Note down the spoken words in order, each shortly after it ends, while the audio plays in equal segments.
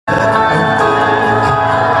And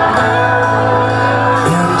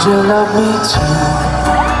you love me too.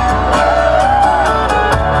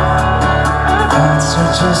 Answer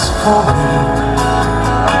just for me.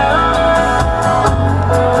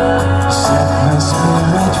 Set my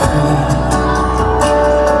spirit free.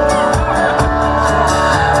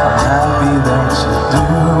 I'm happy that you do.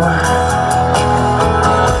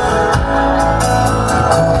 The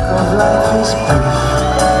talk of life is brief.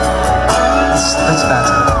 Let's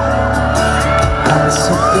dance. As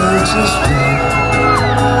the pages read.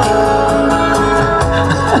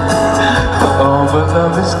 Oh, but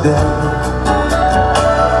love is dead.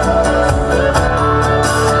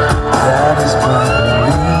 That is what I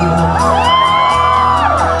believe.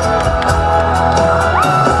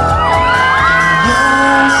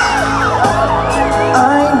 Yes,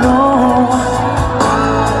 I know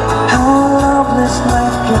how loveless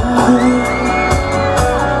life can be.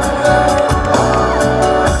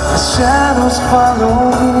 The shadows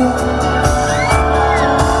follow me.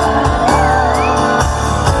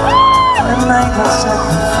 Night will set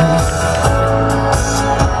me free.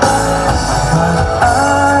 But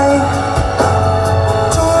I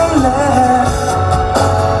don't let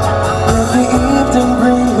the evening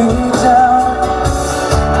bring me down.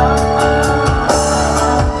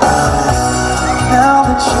 Now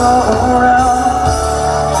that you're around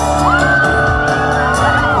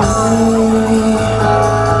me.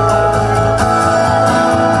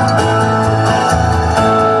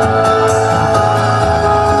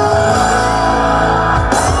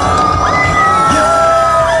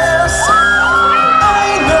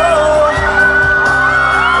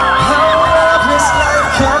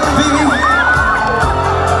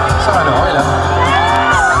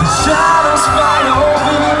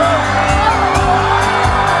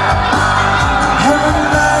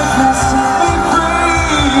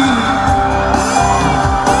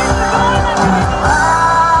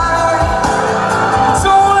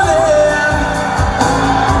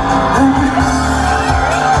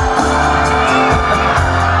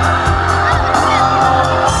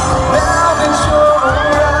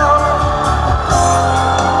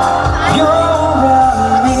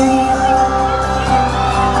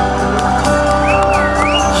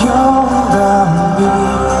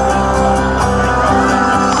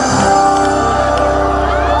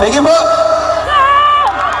 Thank you po!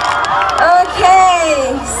 Okay,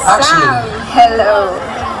 Sam, hello.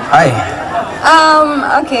 Hi.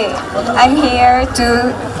 Okay, I'm here to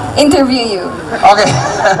interview you. Okay.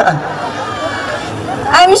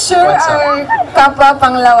 I'm sure our kapwa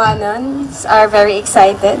Panglawanons are very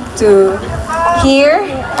excited to hear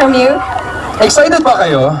from you. Excited ba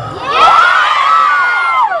kayo?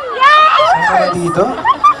 Yes! Dito?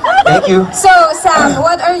 Thank you. So, Sam,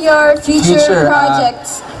 what are your future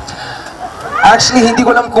projects? Actually, hindi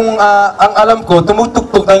ko alam kung ang alam ko,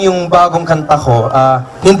 tumutugtog na yung bagong kanta ko.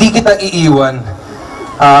 Hindi kita iiwan.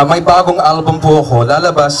 May bagong album po ako,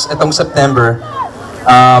 lalabas itong September.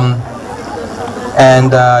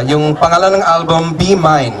 Yung pangalan ng album, Be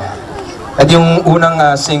Mine. At yung unang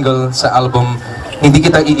single sa album, Hindi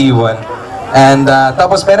Kita Iiwan. And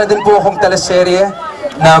tapos meron din po akong teleserye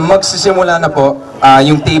na magsisimula na po.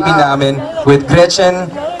 Yung taping namin with Gretchen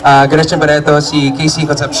Barreto, si Casey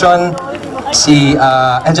Concepcion, si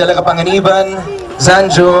Angelica Panganiban,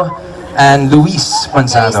 Zanjo, and Luis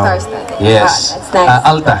Manzano. Yes. That's nice.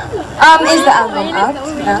 Alta. Is the album out?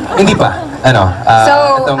 No? Hindi pa.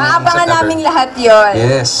 So, aabangan namin lahat yon.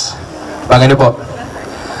 Yes. Abangan niyo po.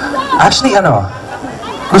 Actually,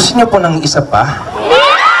 gusto niyo po ng isa pa?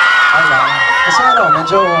 Kasi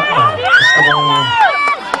medyo, gusto kong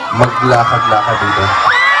maglakad-lakad dito.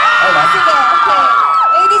 Sige, okay.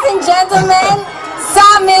 Ladies and gentlemen,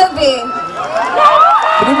 Sam Milby.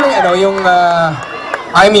 Pwede ba yung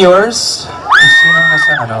I'm Yours? Sino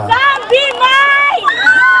nasa Sam, be mine!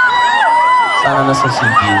 Sana nasa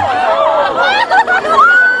CD.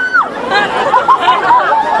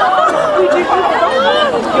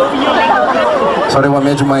 Sorry,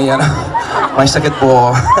 medyo may sakit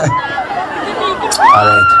po.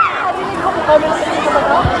 Alright.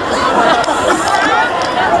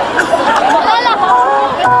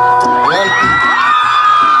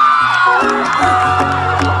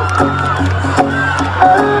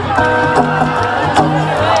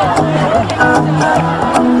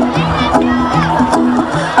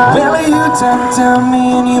 Tempted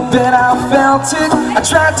me and you bet I felt it. I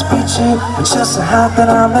tried to beat you, but just so happened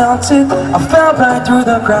I melted. I fell right through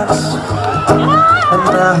the cracks, and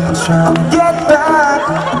now I'm trying to get back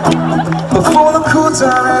before the cool suits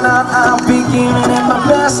are out, I'll be giving it my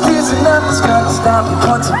best. Is it nothing's gonna stop me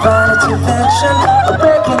once I find its invention? I'm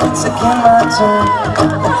begging, it's again my turn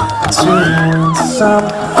to learn some,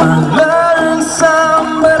 unlearn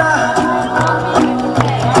some, but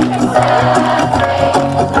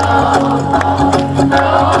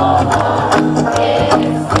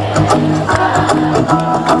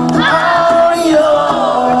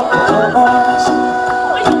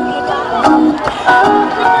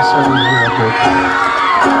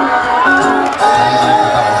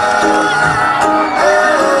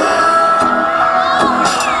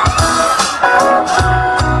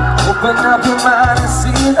open up your mind and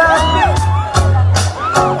see like me.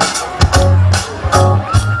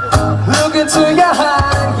 Look into your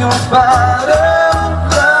heart and you'll find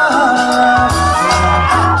love.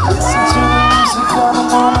 Listen to the music of the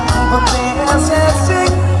moment, people dance and sing.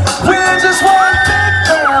 We're just one big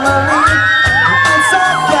family.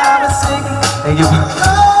 Inside God is singing. Thank you.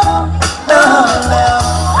 Love,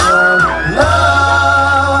 love,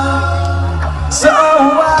 love. So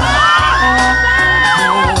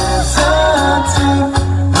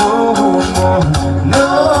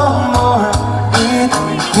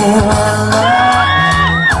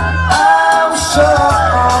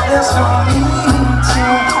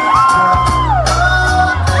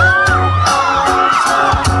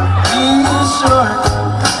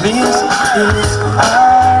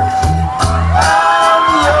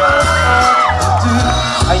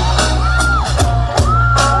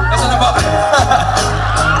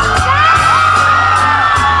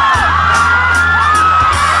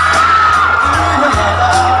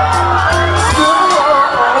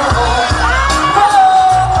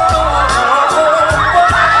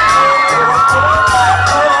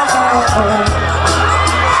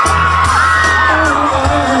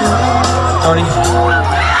Sorry.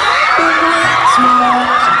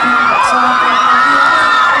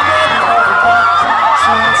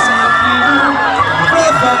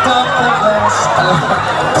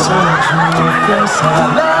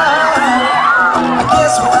 I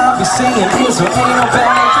guess what I'll be saying is there ain't no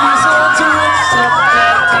bad reason to accept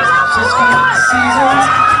that. Just keep the seasons,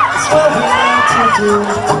 it's what we need to do.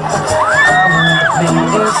 I'm a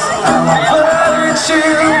Venus, I'm a virtue,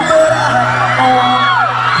 but I won't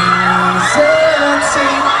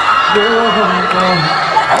hesitate.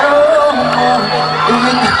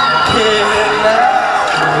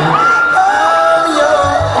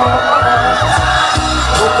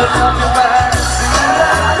 Open up your mind and see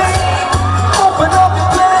like me. Open up your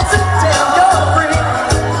plans and damn you're free.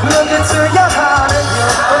 Look into your heart and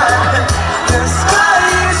you'll find the sky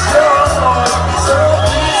is yours. So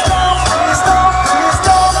please don't, please don't, please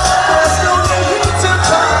don't. There's no need to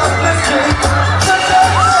complicate. The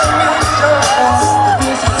sky is yours.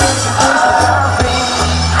 This is about me.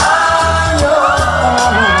 I'm yours.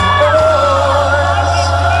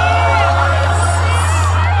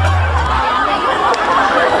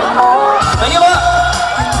 Thank you,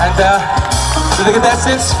 and to the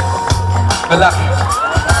contestants, good luck.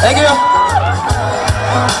 Thank you.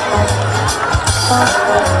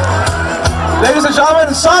 Ladies and gentlemen,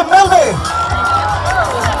 Sam Melby.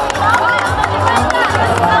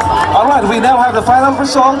 All right, we now have the final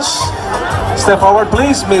results. Step forward,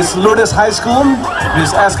 please. Miss Lourdes High School,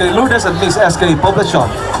 Miss Escali Lourdes, and Miss Escali Poblacion.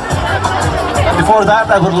 Before that,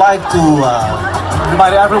 I would like to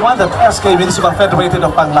remind everyone that SK Municipal Federated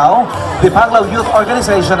of Panglao, the Panglao Youth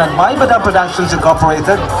Organization, and My Madam Productions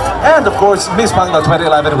Incorporated, and of course, Miss Panglao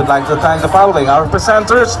 2011 would like to thank the following. Our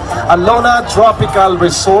presenters, Alona Tropical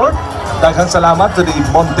Resort, daghang salamat to the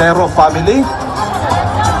Montero family.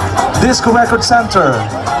 Disco Record Center,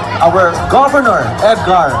 our Governor,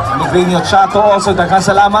 Edgar Negreño Chato, also daghang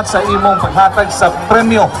salamat sa imong paghatag sa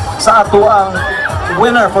premyo sa ato ang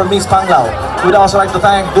winner for Miss Panglao. We'd also like to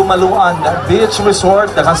thank Dumaluan Beach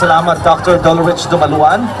Resort, daghang salamat Dr. Dolorich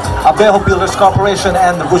Dumaluan, Abejo Builders Corporation,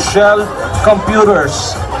 and Rochelle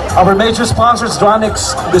Computers. Our major sponsors,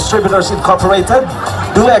 Dronix Distributors Incorporated,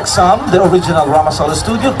 DuExam, the original Ramasolo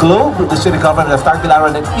Studio, Globe, the City Government of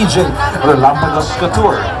Tagbilaran, and EJ Relampagos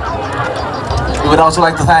Couture. We would also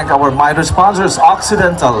like to thank our minor sponsors,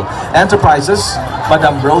 Occidental Enterprises,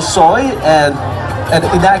 Madame Rosoy, and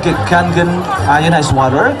Inagit Kangen Ionized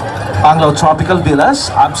Water, Panglao Tropical Villas,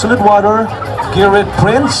 Absolute Water, Girit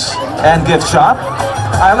Prince, and Gift Shop,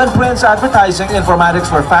 Island Prince Advertising, Informatics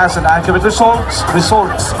for fast and accurate results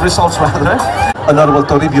rather. Honorable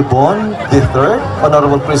Toribio Bon, the third,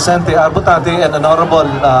 Honorable Presente Arbutate, and Honorable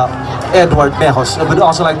Edward Mejos. I would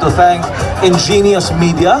also like to thank Ingenious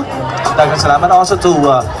Media, Daghang salamat also to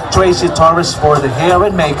Tracy Torres for the hair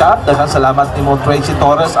and makeup. Daghang salamat nimo Tracy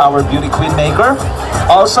Torres, our beauty queen maker.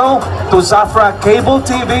 Also to Zafra Cable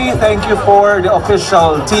TV, thank you for the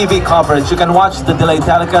official TV coverage. You can watch the delayed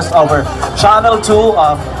telecast over Channel 2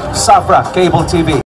 of Zafra Cable TV.